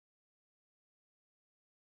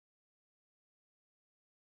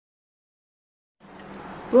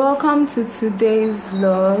Welcome to today's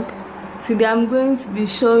vlog. Today I'm going to be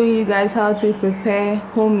showing you guys how to prepare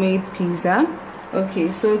homemade pizza. Okay,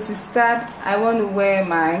 so to start I want to wear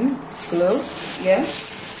my gloves,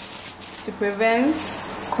 to prevent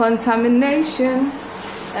contamination.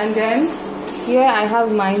 And then here I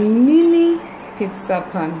have my mini pizza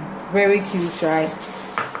pan. Very cute,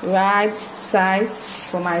 right size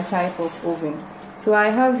for my type of oven. So I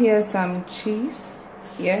have here some cheese.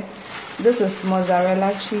 This is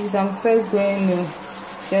mozzarella cheese. I'm first going to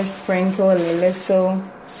just sprinkle a little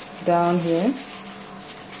down here.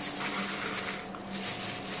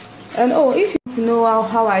 And if you want to know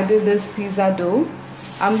how I did this pizza dough,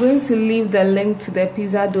 I'm going to leave the link to the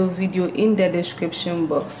pizza dough video in the description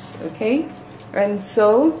box, okay? And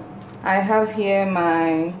so I have here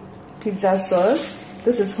my pizza sauce.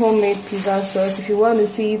 This is homemade pizza sauce. If you want to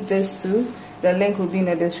see this too, the link will be in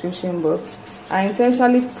the description box. I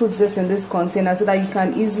intentionally put this in this container so that you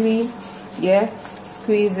can easily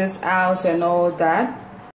squeeze it out and all that.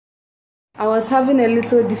 I was having a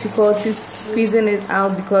little difficulty squeezing it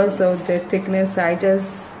out because of the thickness, so I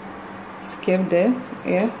just skipped it.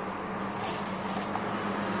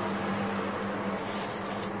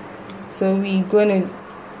 So we're going to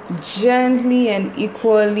gently and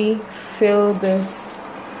equally fill this.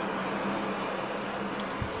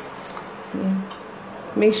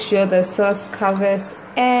 Make sure the sauce covers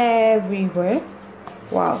everywhere.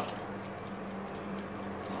 Wow,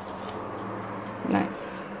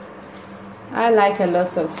 nice. I like a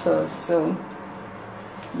lot of sauce, so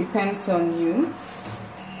depends on you.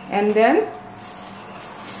 And then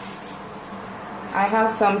I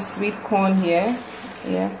have some sweet corn here.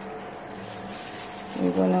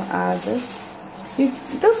 We're gonna add this.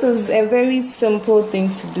 This is a very simple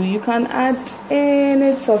thing to do. You can add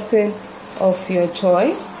any topping of your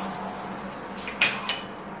choice.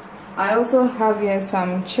 I also have here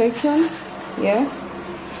some chicken.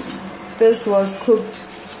 This was cooked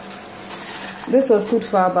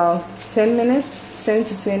for about 10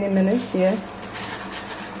 to 20 minutes.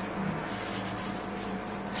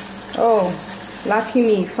 Oh, lucky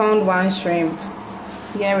me, found one shrimp.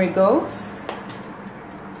 Here it goes.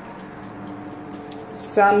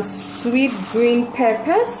 Some sweet green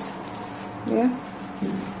peppers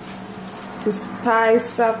to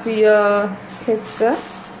spice up your pizza.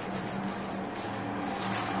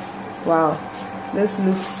 Wow, this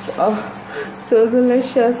looks so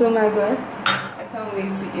delicious. Oh my god, I can't wait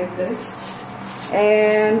to eat this.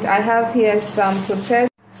 And I have here some potatoes.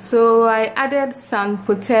 So I added some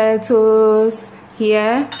potatoes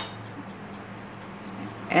here,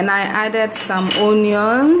 and I added some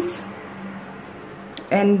onions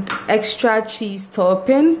and extra cheese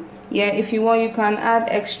topping. If you want, you can add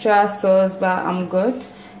extra sauce, but I'm good.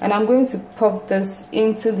 And I'm going to pop this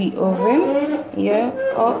into the oven.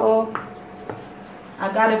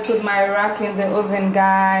 I gotta put my rack in the oven,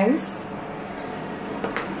 guys.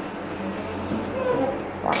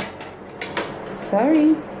 Wow,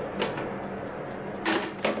 sorry.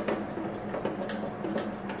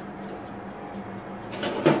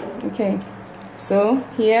 Okay, so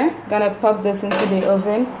here, gonna pop this into the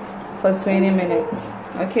oven for 20 minutes.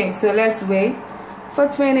 Okay, so let's wait for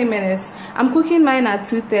 20 minutes. I'm cooking mine at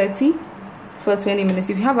 230 for 20 minutes.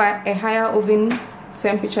 If you have a higher oven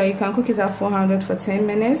temperature, you can cook it at 400 for 10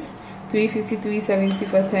 minutes, 350, 370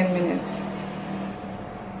 for 10 minutes.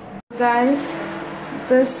 Guys,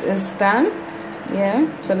 this is done.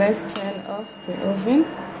 So let's turn off the oven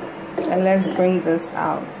and let's bring this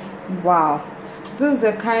out. Wow, this is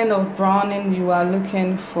the kind of browning you are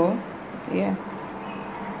looking for.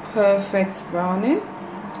 Perfect browning.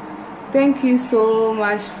 Thank you so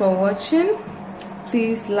much for watching.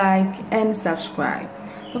 Please like and subscribe.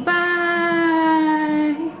 Bye bye.